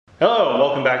Hello,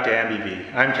 welcome back to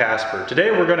AmbiV. I'm Casper. Today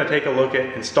we're going to take a look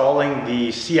at installing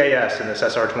the CAS in this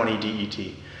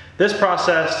SR20DET. This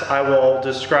process, I will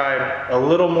describe a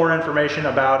little more information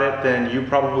about it than you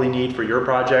probably need for your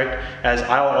project, as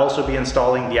I'll also be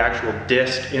installing the actual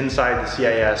disc inside the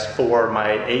CAS for my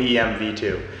AEM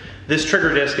V2. This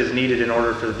trigger disc is needed in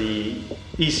order for the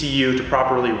ECU to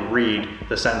properly read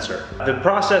the sensor. The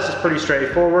process is pretty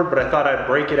straightforward, but I thought I'd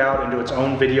break it out into its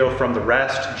own video from the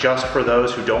rest, just for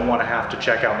those who don't want to have to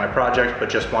check out my project, but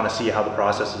just want to see how the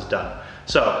process is done.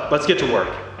 So let's get to work.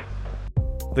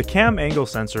 The cam angle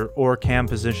sensor, or cam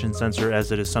position sensor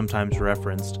as it is sometimes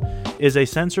referenced, is a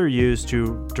sensor used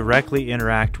to directly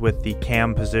interact with the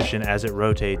cam position as it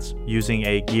rotates using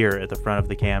a gear at the front of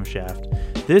the camshaft.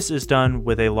 This is done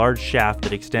with a large shaft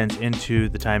that extends into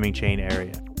the timing chain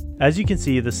area. As you can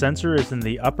see, the sensor is in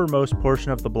the uppermost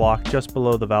portion of the block just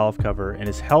below the valve cover and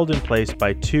is held in place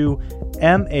by two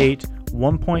M8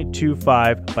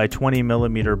 1.25 by 20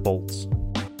 millimeter bolts.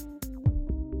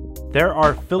 There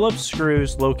are Phillips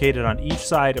screws located on each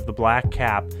side of the black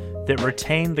cap that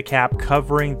retain the cap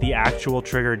covering the actual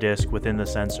trigger disc within the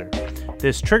sensor.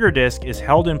 This trigger disc is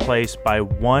held in place by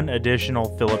one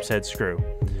additional Phillips head screw.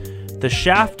 The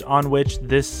shaft on which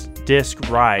this disc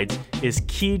rides is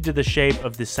keyed to the shape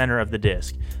of the center of the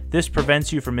disc. This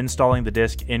prevents you from installing the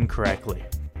disc incorrectly.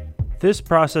 This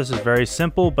process is very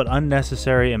simple but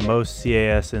unnecessary in most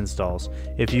CAS installs.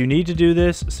 If you need to do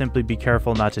this, simply be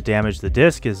careful not to damage the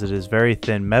disc as it is very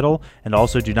thin metal, and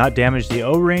also do not damage the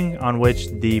O-ring on which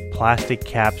the plastic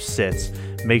cap sits.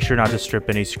 Make sure not to strip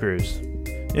any screws.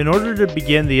 In order to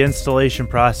begin the installation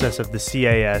process of the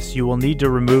CAS, you will need to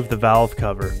remove the valve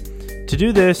cover. To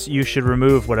do this, you should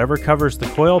remove whatever covers the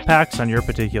coil packs on your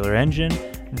particular engine,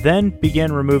 then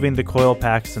begin removing the coil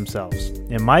packs themselves.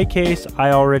 In my case,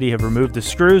 I already have removed the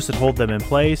screws that hold them in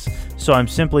place, so I'm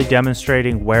simply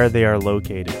demonstrating where they are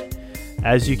located.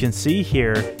 As you can see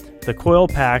here, the coil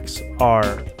packs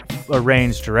are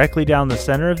arranged directly down the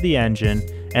center of the engine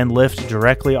and lift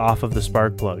directly off of the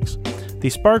spark plugs. The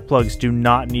spark plugs do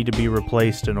not need to be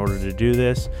replaced in order to do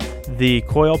this. The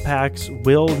coil packs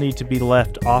will need to be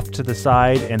left off to the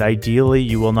side, and ideally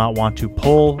you will not want to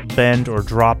pull, bend, or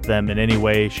drop them in any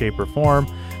way, shape, or form,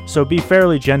 so be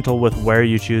fairly gentle with where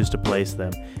you choose to place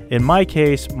them. In my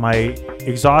case, my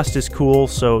exhaust is cool,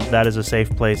 so that is a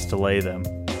safe place to lay them.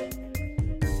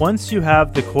 Once you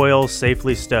have the coils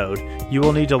safely stowed, you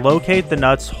will need to locate the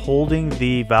nuts holding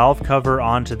the valve cover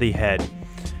onto the head.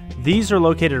 These are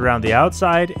located around the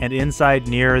outside and inside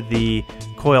near the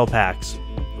coil packs.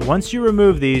 Once you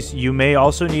remove these, you may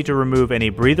also need to remove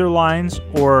any breather lines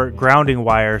or grounding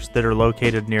wires that are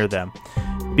located near them.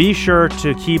 Be sure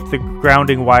to keep the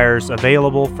grounding wires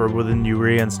available for when you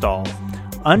reinstall.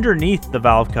 Underneath the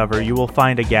valve cover, you will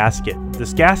find a gasket.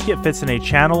 This gasket fits in a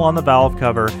channel on the valve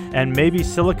cover and may be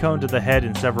silicone to the head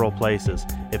in several places.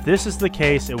 If this is the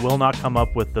case, it will not come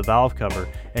up with the valve cover,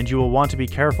 and you will want to be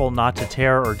careful not to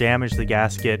tear or damage the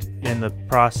gasket in the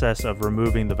process of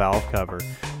removing the valve cover.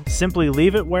 Simply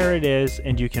leave it where it is,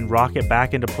 and you can rock it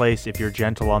back into place if you're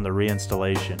gentle on the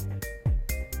reinstallation.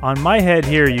 On my head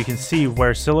here, you can see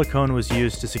where silicone was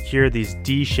used to secure these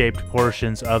D-shaped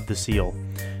portions of the seal.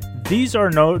 These are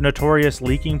notorious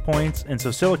leaking points, and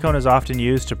so silicone is often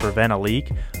used to prevent a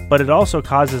leak, but it also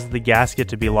causes the gasket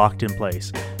to be locked in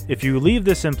place. If you leave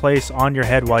this in place on your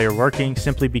head while you're working,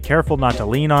 simply be careful not to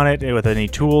lean on it with any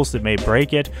tools that may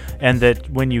break it, and that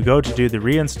when you go to do the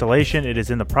reinstallation, it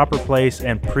is in the proper place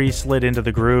and pre-slid into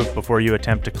the groove before you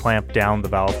attempt to clamp down the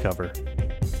valve cover.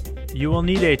 You will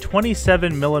need a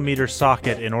 27 millimeter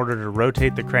socket in order to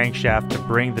rotate the crankshaft to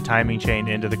bring the timing chain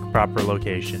into the proper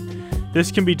location. This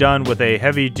can be done with a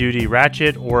heavy-duty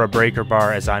ratchet or a breaker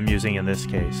bar, as I'm using in this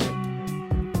case.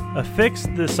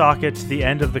 Affix the socket to the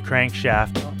end of the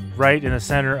crankshaft right in the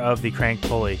center of the crank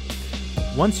pulley.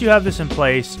 Once you have this in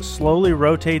place, slowly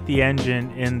rotate the engine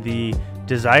in the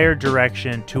desired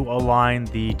direction to align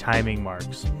the timing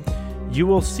marks. You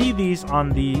will see these on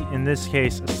the, in this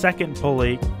case, second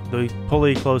pulley, the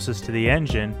pulley closest to the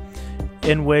engine,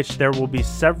 in which there will be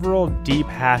several deep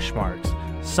hash marks.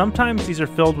 Sometimes these are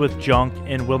filled with junk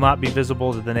and will not be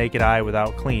visible to the naked eye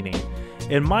without cleaning.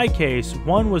 In my case,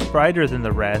 one was brighter than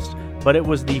the rest, but it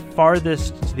was the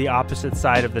farthest to the opposite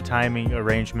side of the timing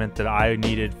arrangement that I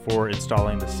needed for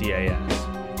installing the CAS.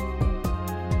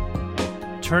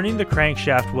 Turning the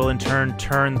crankshaft will in turn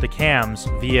turn the cams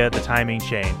via the timing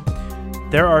chain.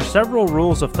 There are several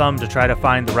rules of thumb to try to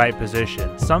find the right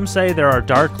position. Some say there are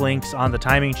dark links on the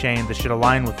timing chain that should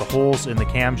align with the holes in the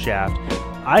camshaft,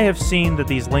 I have seen that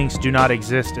these links do not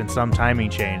exist in some timing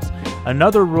chains.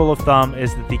 Another rule of thumb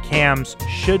is that the cams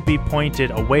should be pointed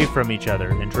away from each other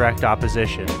in direct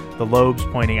opposition, the lobes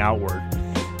pointing outward.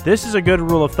 This is a good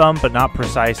rule of thumb, but not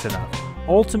precise enough.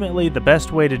 Ultimately, the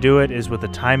best way to do it is with the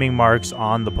timing marks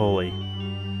on the pulley.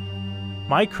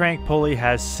 My crank pulley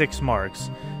has 6 marks.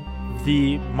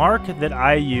 The mark that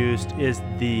I used is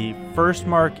the first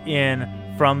mark in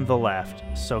from the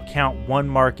left, so count 1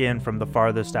 mark in from the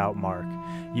farthest out mark.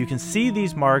 You can see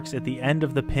these marks at the end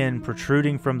of the pin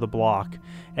protruding from the block,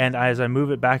 and as I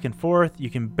move it back and forth, you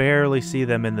can barely see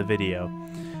them in the video.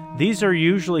 These are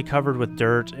usually covered with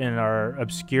dirt and are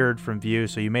obscured from view,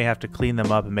 so you may have to clean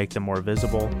them up and make them more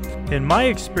visible. In my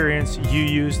experience, you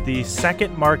use the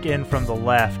second mark in from the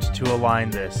left to align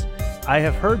this. I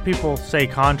have heard people say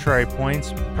contrary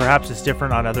points, perhaps it's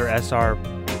different on other SR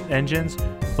engines,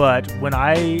 but when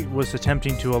I was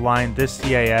attempting to align this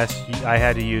CAS, I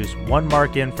had to use 1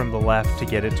 mark in from the left to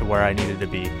get it to where I needed to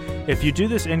be. If you do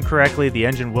this incorrectly, the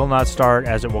engine will not start,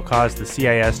 as it will cause the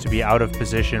CAS to be out of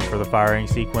position for the firing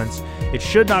sequence. It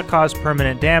should not cause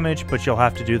permanent damage, but you'll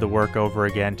have to do the work over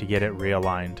again to get it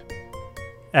realigned.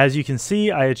 As you can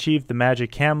see, I achieved the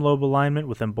magic cam lobe alignment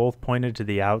with them both pointed to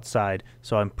the outside,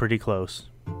 so I'm pretty close.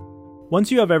 Once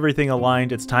you have everything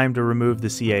aligned, it's time to remove the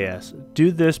CAS.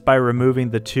 Do this by removing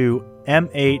the 2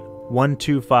 M8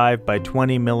 125 by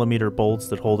 20 millimeter bolts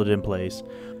that hold it in place.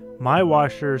 My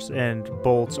washers and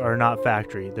bolts are not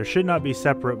factory. There should not be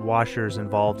separate washers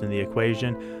involved in the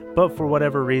equation, but for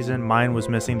whatever reason, mine was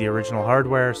missing the original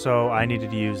hardware, so I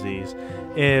needed to use these.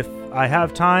 If I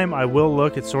have time, I will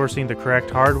look at sourcing the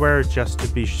correct hardware just to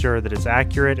be sure that it's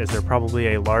accurate, as they're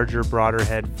probably a larger, broader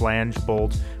head flange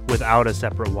bolt without a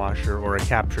separate washer or a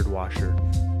captured washer.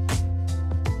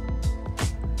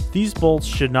 These bolts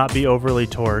should not be overly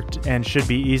torqued and should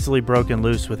be easily broken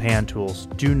loose with hand tools.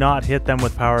 Do not hit them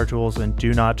with power tools and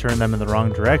do not turn them in the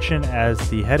wrong direction, as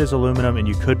the head is aluminum and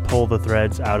you could pull the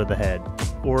threads out of the head.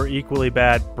 Or equally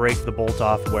bad, break the bolt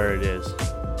off where it is.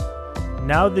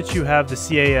 Now that you have the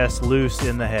CAS loose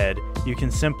in the head, you can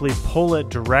simply pull it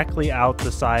directly out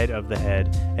the side of the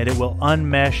head and it will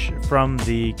unmesh from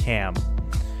the cam.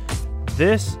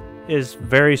 This is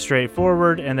very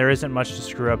straightforward and there isn't much to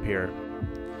screw up here.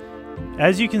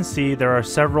 As you can see, there are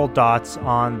several dots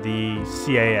on the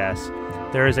CAS.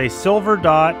 There is a silver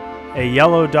dot, a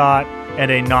yellow dot,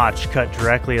 and a notch cut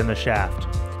directly in the shaft.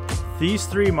 These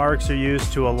 3 marks are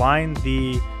used to align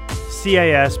the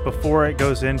CAS before it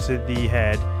goes into the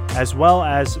head, as well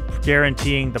as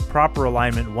guaranteeing the proper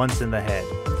alignment once in the head.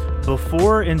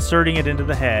 Before inserting it into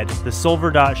the head, the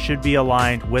silver dot should be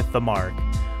aligned with the mark.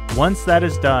 Once that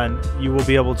is done, you will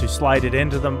be able to slide it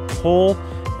into the hole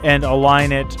and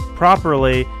align it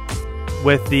properly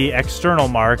with the external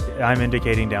mark I'm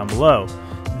indicating down below.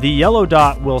 The yellow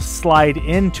dot will slide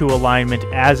into alignment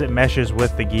as it meshes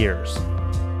with the gears.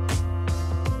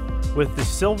 With the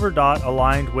silver dot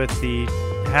aligned with the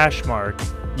hash mark,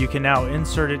 you can now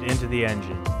insert it into the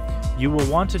engine. You will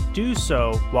want to do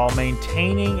so while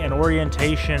maintaining an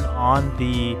orientation on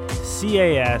the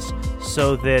CAS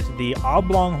so that the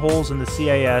oblong holes in the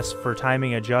CAS for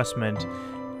timing adjustment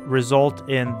result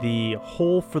in the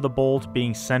hole for the bolt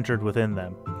being centered within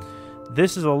them.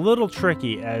 This is a little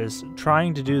tricky, as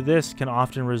trying to do this can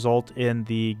often result in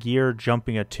the gear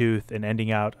jumping a tooth and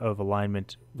ending out of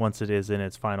alignment once it is in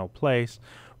its final place.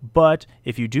 But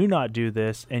if you do not do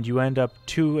this and you end up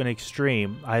to an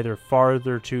extreme, either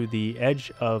farther to the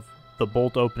edge of the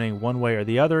bolt opening one way or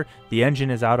the other, the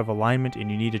engine is out of alignment and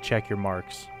you need to check your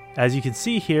marks. As you can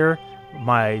see here,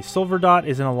 my silver dot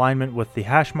is in alignment with the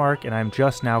hash mark and I'm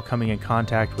just now coming in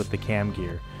contact with the cam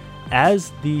gear.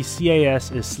 As the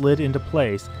CAS is slid into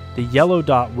place, the yellow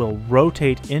dot will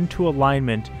rotate into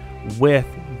alignment with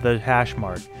the hash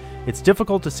mark. It's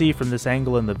difficult to see from this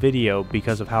angle in the video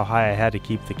because of how high I had to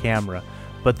keep the camera,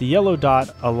 but the yellow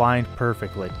dot aligned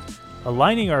perfectly.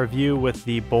 Aligning our view with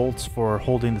the bolts for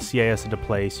holding the CAS into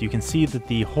place, you can see that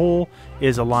the hole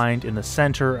is aligned in the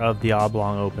center of the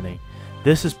oblong opening.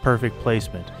 This is perfect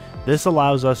placement. This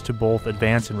allows us to both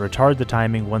advance and retard the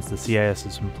timing once the CAS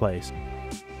is in place.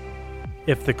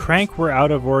 If the crank were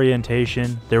out of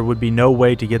orientation, there would be no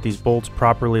way to get these bolts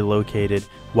properly located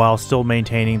while still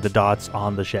maintaining the dots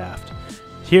on the shaft.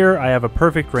 Here I have a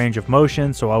perfect range of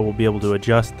motion, so I will be able to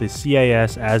adjust the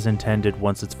CAS as intended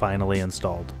once it's finally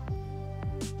installed.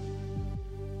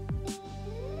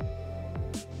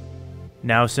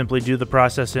 Now simply do the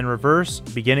process in reverse,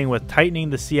 beginning with tightening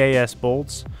the CAS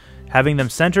bolts. Having them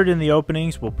centered in the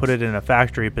openings will put it in a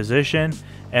factory position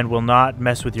and will not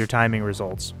mess with your timing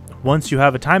results. Once you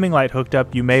have a timing light hooked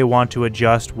up, you may want to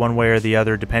adjust one way or the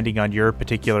other depending on your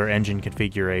particular engine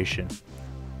configuration.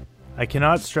 I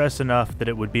cannot stress enough that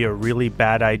it would be a really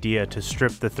bad idea to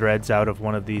strip the threads out of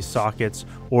one of these sockets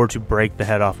or to break the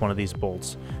head off one of these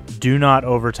bolts. Do not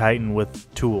over tighten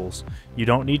with tools. You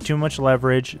don't need too much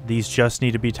leverage, these just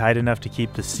need to be tight enough to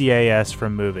keep the CAS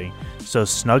from moving. So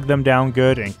snug them down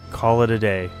good and call it a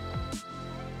day.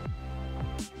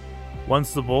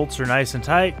 Once the bolts are nice and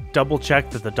tight, double check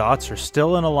that the dots are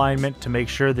still in alignment to make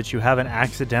sure that you haven't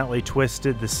accidentally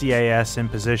twisted the CAS in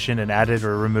position and added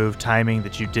or removed timing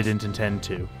that you didn't intend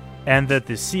to, and that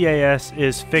the CAS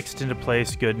is fixed into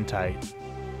place good and tight.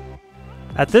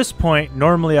 At this point,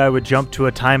 normally I would jump to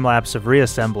a time lapse of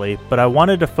reassembly, but I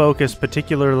wanted to focus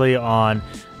particularly on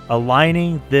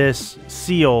aligning this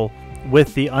seal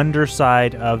with the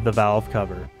underside of the valve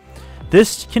cover.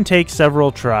 This can take several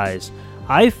tries.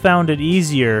 I found it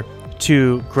easier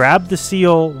to grab the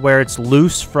seal where it's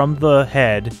loose from the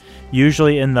head,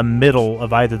 usually in the middle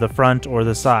of either the front or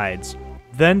the sides.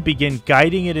 Then begin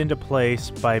guiding it into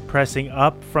place by pressing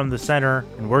up from the center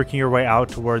and working your way out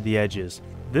toward the edges.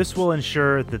 This will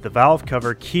ensure that the valve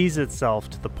cover keys itself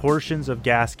to the portions of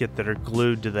gasket that are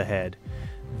glued to the head.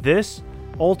 This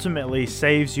ultimately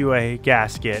saves you a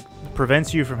gasket,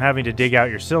 prevents you from having to dig out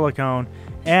your silicone,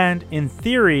 and in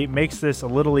theory makes this a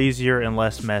little easier and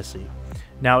less messy.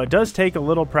 Now, it does take a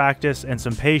little practice and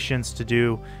some patience to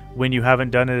do when you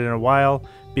haven't done it in a while,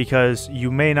 because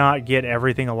you may not get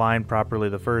everything aligned properly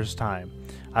the first time.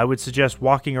 I would suggest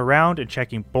walking around and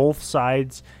checking both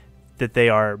sides that they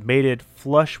are mated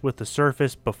flush with the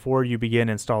surface before you begin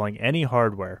installing any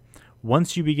hardware.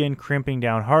 Once you begin crimping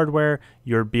down hardware,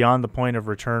 you're beyond the point of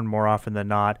return more often than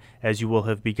not, as you will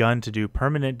have begun to do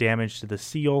permanent damage to the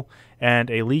seal,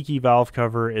 and a leaky valve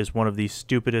cover is one of the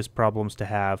stupidest problems to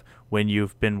have when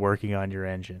you've been working on your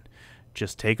engine.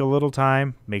 Just take a little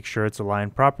time, make sure it's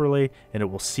aligned properly, and it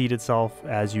will seat itself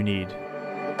as you need.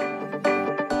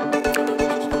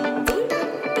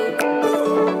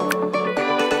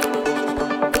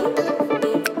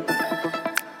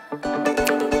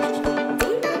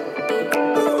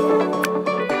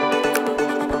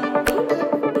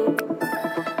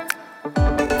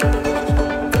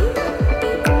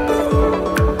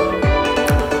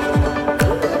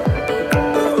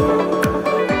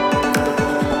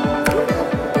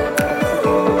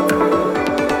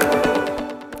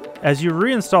 As you're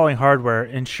reinstalling hardware,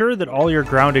 ensure that all your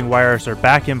grounding wires are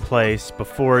back in place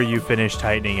before you finish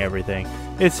tightening everything.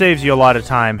 It saves you a lot of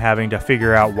time having to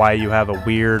figure out why you have a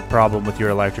weird problem with your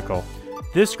electrical.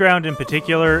 This ground in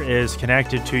particular is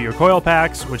connected to your coil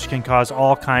packs, which can cause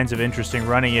all kinds of interesting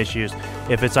running issues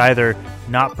if it's either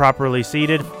not properly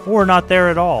seated or not there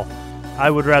at all. I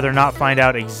would rather not find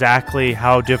out exactly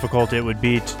how difficult it would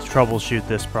be to troubleshoot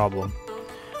this problem.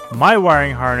 My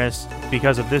wiring harness,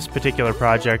 because of this particular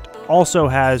project, also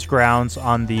has grounds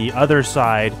on the other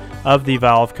side of the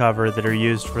valve cover that are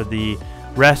used for the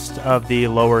rest of the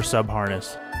lower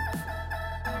sub-harness.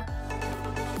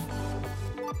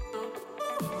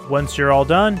 Once you're all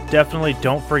done, definitely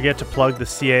don't forget to plug the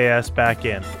CAS back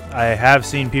in. I have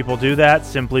seen people do that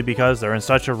simply because they're in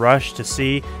such a rush to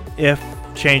see if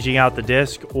changing out the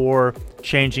disc or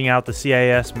changing out the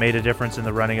CAS made a difference in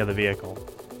the running of the vehicle.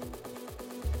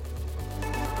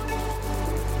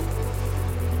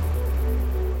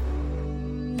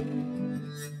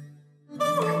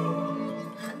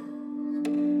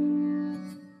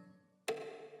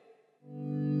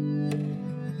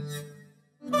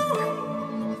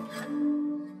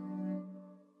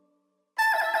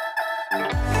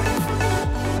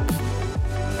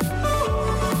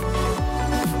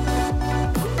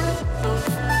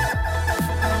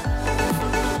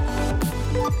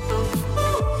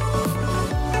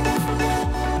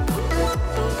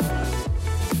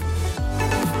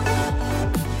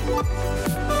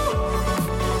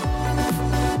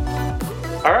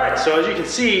 Alright, so as you can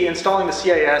see, installing the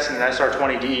CAS in an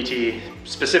SR20DET,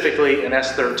 specifically an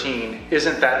S13,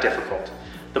 isn't that difficult.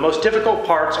 The most difficult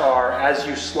parts are, as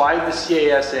you slide the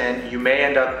CAS in, you may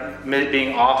end up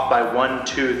being off by one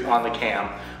tooth on the cam,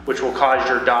 which will cause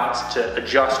your dots to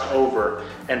adjust over,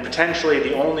 and potentially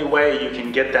the only way you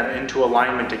can get them into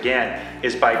alignment again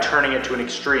is by turning it to an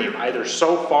extreme, either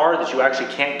so far that you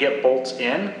actually can't get bolts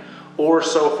in, or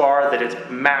so far that it's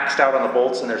maxed out on the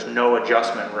bolts and there's no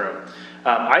adjustment room.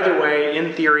 Either way,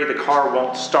 in theory, the car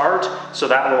won't start, so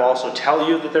that will also tell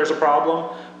you that there's a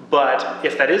problem. But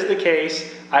if that is the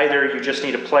case, either you just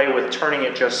need to play with turning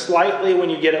it just slightly when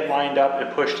you get it lined up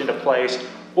and pushed into place,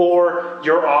 or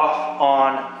you're off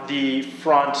on the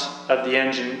front of the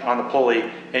engine on the pulley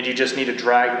and you just need to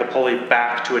drag the pulley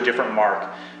back to a different mark.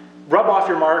 Rub off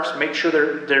your marks, make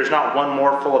sure there's not one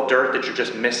more full of dirt that you're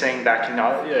just missing. That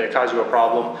can cause you a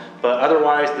problem. But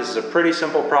otherwise, this is a pretty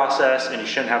simple process and you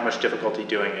shouldn't have much difficulty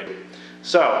doing it.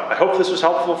 So I hope this was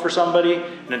helpful for somebody,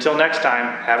 and until next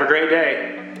time, have a great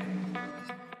day.